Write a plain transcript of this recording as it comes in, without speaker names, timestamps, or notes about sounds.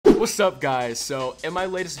What's up, guys? So in my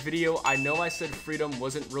latest video, I know I said Freedom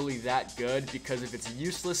wasn't really that good because of its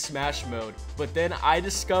useless smash mode, but then I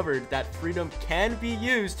discovered that Freedom can be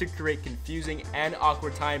used to create confusing and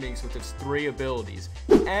awkward timings with its 3 abilities,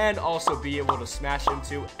 and also be able to smash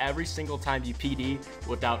into every single time you PD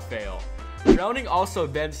without fail. Drowning also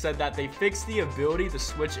then said that they fixed the ability to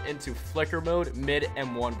switch into flicker mode mid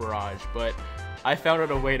M1 barrage, but I found out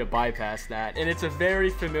a way to bypass that, and it's a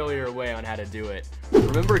very familiar way on how to do it.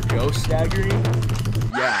 Remember ghost staggering?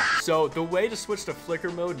 Yeah, so the way to switch to flicker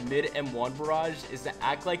mode mid M1 barrage is to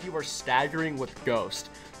act like you are staggering with ghost,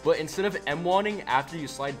 but instead of M1ing after you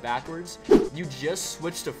slide backwards, you just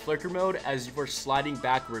switch to flicker mode as you are sliding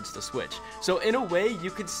backwards to switch. So in a way,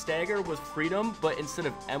 you could stagger with Freedom, but instead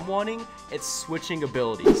of M1ing, it's switching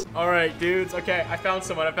abilities. Alright, dudes, okay, I found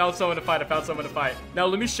someone to fight. Now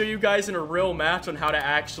let me show you guys in a real match on how to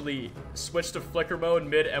actually switch to flicker mode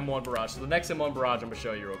mid M1 barrage. So the next M1 barrage I'm gonna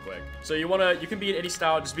show you real quick. So you can be in any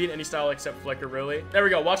style, just be in any style except flicker, really. There we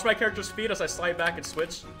go, watch my character's feet as I slide back and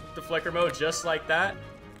switch to flicker mode just like that.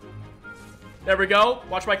 There we go.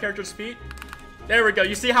 Watch my character's feet. There we go.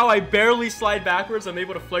 You see how I barely slide backwards? I'm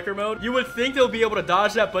able to flicker mode. You would think they'll be able to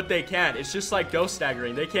dodge that, but they can't. It's just like ghost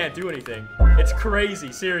staggering. They can't do anything. It's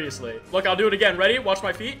crazy, seriously. Look, I'll do it again. Ready? Watch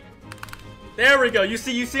my feet. There we go. You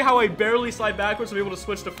see how I barely slide backwards? I'm able to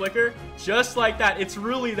switch to flicker? Just like that. It's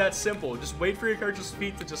really that simple. Just wait for your character's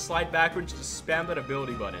feet to just slide backwards. Just spam that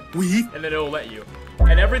ability button. And then it'll let you.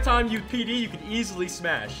 And every time you PD, you can easily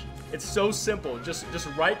smash. It's so simple. Just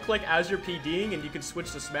right click as you're PDing and you can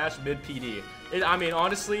switch to smash mid PD. I mean,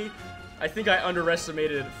 honestly, I think I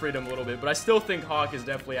underestimated Freedom a little bit, but I still think Hawk is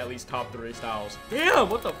definitely at least top 3 styles. Damn,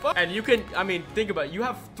 what the fuck? And you can, I mean, think about it. You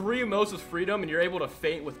have 3 modes with Freedom and you're able to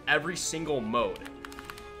feint with every single mode.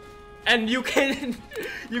 And you can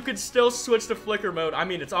still switch to flicker mode. I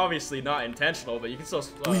mean, it's obviously not intentional, but you can still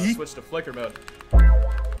switch to flicker mode.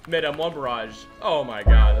 Mid M1 barrage. Oh my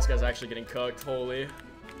god, this guy's actually getting cooked. Holy.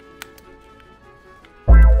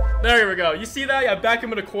 There we go. You see that? I back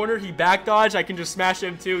him in a corner. He back dodge. I can just smash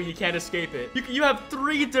M2. You can't escape it. You have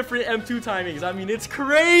 3 different M2 timings. I mean, it's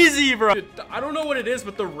crazy, bro. Dude, I don't know what it is,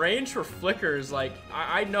 but the range for flickers, like,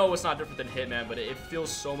 I know it's not different than Hitman, but it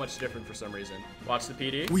feels so much different for some reason. Watch the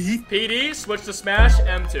PD. PD, switch to smash,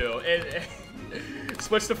 M2.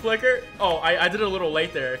 Switch to flicker. Oh, I did it a little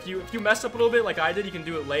late there. If you mess up a little bit like I did, you can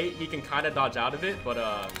do it late. He can kind of dodge out of it, but,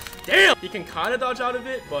 damn! He can kind of dodge out of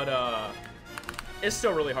it, but, it's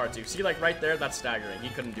still really hard to. See, like, right there, that's staggering. He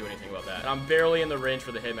couldn't do anything about that. And I'm barely in the range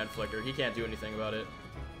for the Hitman flicker. He can't do anything about it.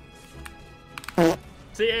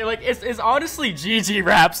 See, like, it's honestly GG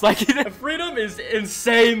raps. Like, Freedom is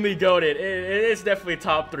insanely goated. It's definitely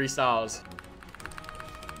top 3 styles.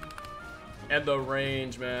 And the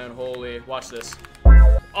range, man. Holy. Watch this.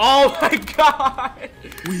 Oh, my God.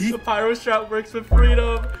 The pyro strat works with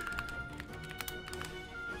Freedom.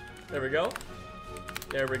 There we go.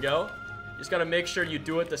 There we go. Just gotta make sure you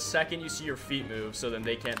do it the second you see your feet move, so then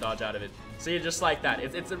they can't dodge out of it. See, just like that.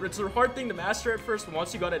 It's a hard thing to master at first, but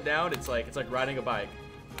once you got it down, it's like riding a bike.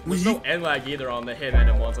 There's no end lag either on the Hitman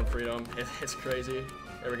M1s on Freedom. It's crazy.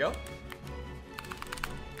 There we go.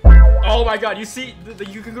 Oh my god, you see,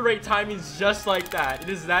 you can create timings just like that. It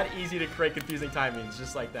is that easy to create confusing timings,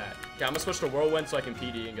 just like that. Okay, I'm gonna switch to Whirlwind so I can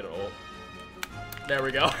PD and get an ult. There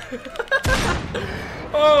we go.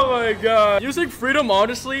 Oh my god. Using Freedom,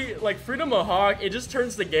 honestly, like Freedom and Hawk, it just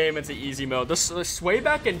turns the game into easy mode. The sway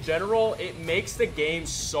back in general, it makes the game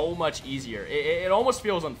so much eeasier. It almost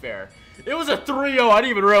feels unfair. It was a 3-0. I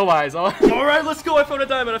didn't even realize. All right, let's go. I found a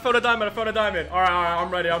diamond. All right,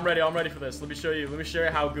 I'm ready for this. Let me show you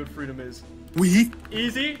how good Freedom is.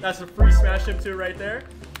 Easy. That's a free smash M2 right there.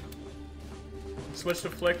 Switch to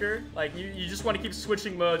flicker. Like, you just want to keep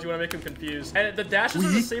switching modes. You want to make them confused. And the dashes are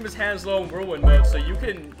the same as hands low and whirlwind mode. So you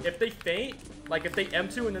can, if they feint, like if they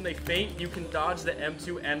M2 and then they feint, you can dodge the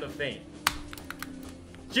M2 and the feint.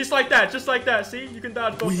 Just like that. See? You can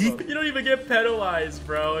dodge both of them. You don't even get penalized,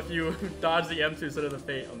 bro, if you dodge the M2 instead of the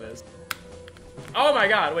feint on this. Oh my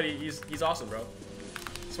god. Wait, he's awesome, bro.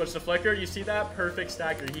 Switch to flicker. You see that? Perfect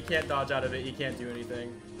stacker. He can't dodge out of it. He can't do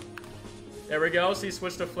anything. There we go. See,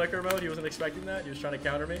 switch to flicker mode. He wasn't expecting that. He was trying to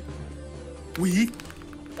counter me.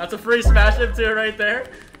 That's a free smash M2 right there.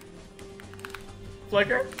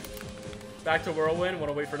 Flicker. Back to Whirlwind.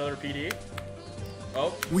 Want to wait for another PD.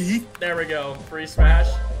 Oh. There we go. Free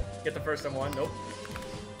smash. Get the first M1. Nope.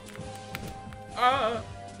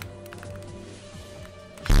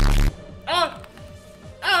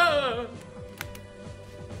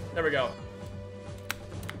 There we go.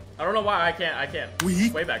 I don't know why I can't.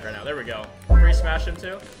 Way back right now. There we go. Free smash him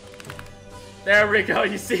too. There we go.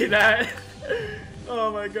 You see that? Oh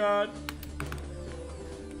my god.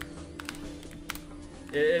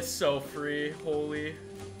 It's so free. Holy.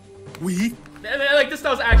 Like, this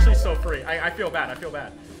was actually so free. I feel bad. I feel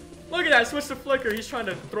bad. Look at that. Switch to flicker. He's trying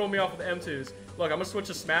to throw me off with M2s. Look, I'm gonna switch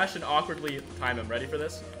to smash and awkwardly time him. Ready for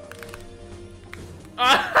this?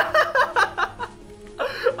 Oh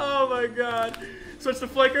my god. Switch to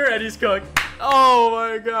flicker and he's cooked. Oh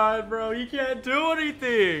my god, bro. You can't do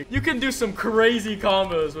anything. You can do some crazy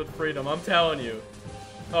combos with freedom. I'm telling you.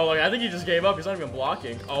 Oh, look. I think he just gave up. He's not even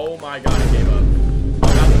blocking. Oh my god. He gave up.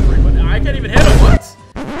 Oh, that's a free one. I can't even hit him. What?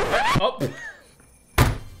 Oh.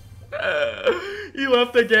 He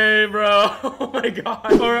left the game, bro. Oh my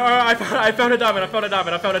god. Alright, I found a diamond. I found a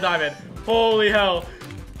diamond. I found a diamond. Holy hell.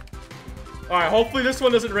 Alright, hopefully this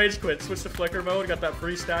one doesn't rage quit. Switch to flicker mode. Got that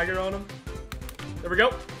free stagger on him. There we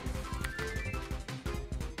go.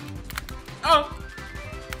 Oh.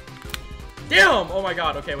 Damn. Oh my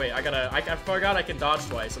god. Okay, wait. I forgot I can dodge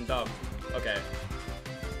twice. I'm dumb. Okay.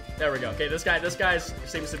 There we go. Okay, this guy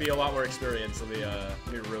seems to be a lot more experienced. Let me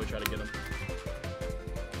really try to get him.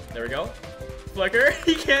 There we go. Flicker.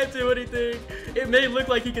 He can't do anything. It may look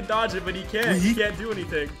like he can dodge it, but he can't. He can't do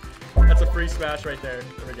anything. That's a free smash right there.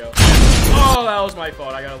 There we go. Oh, that was my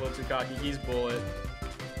fault. I got a little too cocky. He's bullet.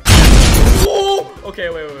 Whoa! Okay,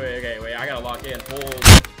 wait. I gotta lock in.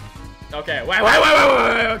 Hold. Okay, wait.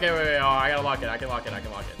 Okay, wait. Oh, I gotta lock it. I can lock it.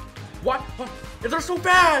 What? They're so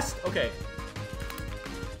fast! Okay.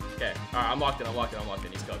 Okay. Alright, I'm locked in.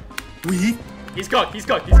 He's cooked. He's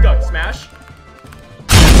cooked. Smash.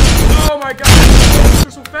 Oh my god!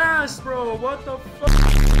 They're so fast, bro. What the fuck?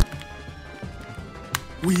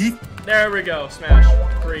 There we go. Smash.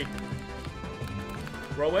 Free.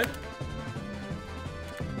 Whirlwind.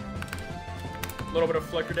 A little bit of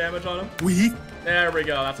flicker damage on him. There we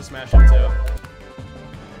go. That's a smash hit too.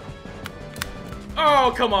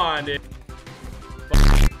 Oh, come on, dude.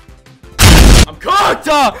 I'm cooked!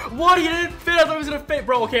 What? He didn't fit. I thought he was gonna fit.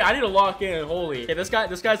 Bro, okay, I need to lock in. Holy. Okay, this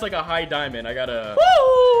guy's like a high diamond. I gotta...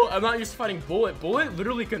 Woo! I'm not used to fighting bullet. Bullet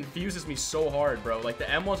literally confuses me so hard, bro. Like, the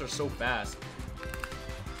M1s are so fast.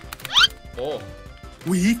 Oh.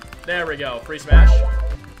 There we go. Free smash.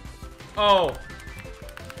 Oh.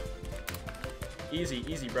 Easy,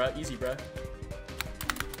 bruh.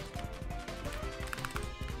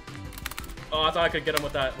 Oh, I thought I could get him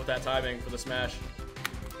with that timing for the smash.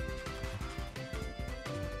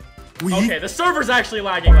 Okay, the server's actually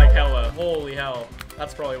lagging like hella. Holy hell.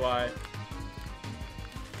 That's probably why.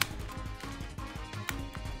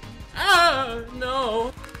 Ah,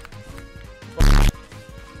 no.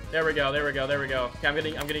 There we go. Okay,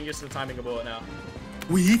 I'm getting used to the timing of bullet now.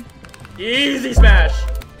 Easy smash.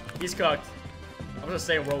 He's cooked. I'm gonna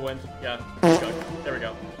say whirlwind. Yeah, he's cooked. There we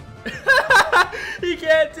go. He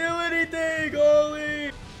can't do anything.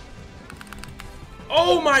 Holy.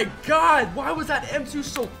 Oh my god. Why was that M2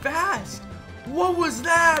 so fast? What was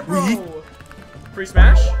that, bro? Free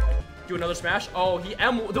smash. Do another smash. Oh,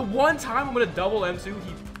 the one time I'm gonna double M2,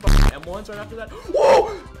 he fucking M1s right after that.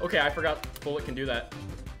 Whoa! Okay, I forgot bullet can do that.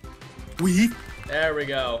 There we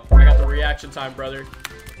go. I got the reaction time, brother.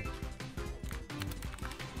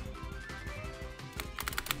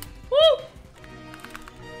 Woo!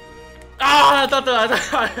 Ah, I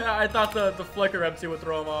thought the flicker M2 would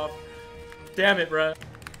throw him off. Damn it, bro.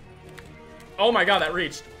 Oh my god, that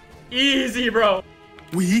reached. Easy, bro.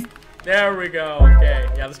 There we go. Okay.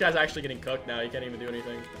 Yeah, this guy's actually getting cooked now. He can't even do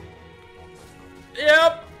anything.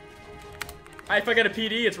 Yep. If I get a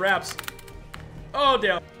PD, it's wraps. Oh,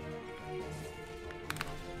 damn.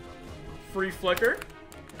 Free flicker.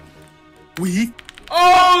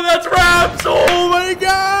 Oh, that's wraps. Oh my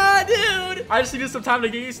god, dude. I just needed some time to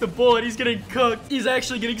get used to bullet. He's getting cooked. He's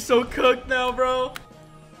actually getting so cooked now, bro.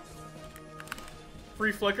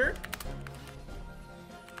 Free flicker.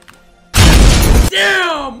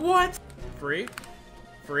 Damn, what? Free.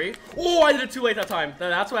 Oh, I did it too late that time.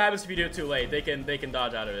 That's what happens if you do it too late. They can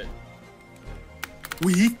dodge out of it.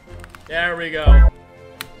 There we go.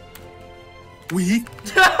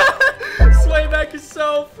 Swayback is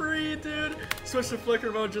so free, dude. Switch to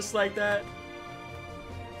flicker mode just like that.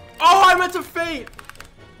 Oh, I meant to fate.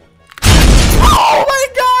 Oh my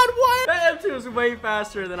god, what? That M2 is way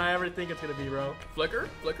faster than I ever think it's gonna be, bro. Flicker?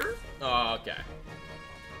 Oh, okay.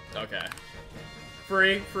 Okay.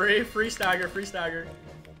 Free stagger.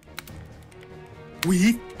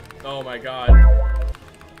 Oh my god.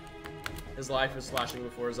 His life is flashing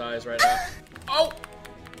before his eyes right now. Oh!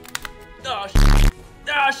 Dash!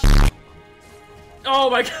 Oh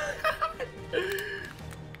my god!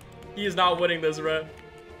 He is not winning this, bro.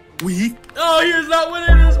 Oh, he is not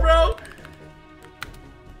winning this, bro!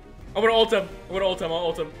 I'm gonna ult him. I'll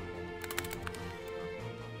ult him.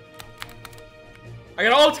 I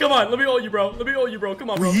got ults. Come on. Let me ult you, bro. Let me ult you, bro. Come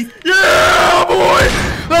on, bro. We? Yeah, boy.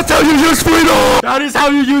 That's how you use freedom. That is how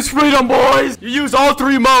you use freedom, boys. You use all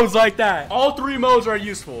 3 modes like that. All 3 modes are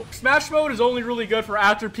useful. Smash mode is only really good for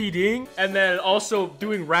after PDing, and then also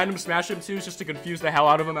doing random smash M2s just to confuse the hell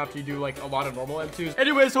out of them after you do like a lot of normal M2s.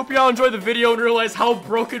 Anyways, hope y'all enjoyed the video and realize how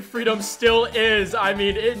broken freedom still is. I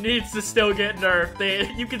mean, it needs to still get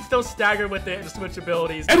nerfed. You can still stagger with it and switch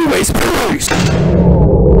abilities. Anyways, peace.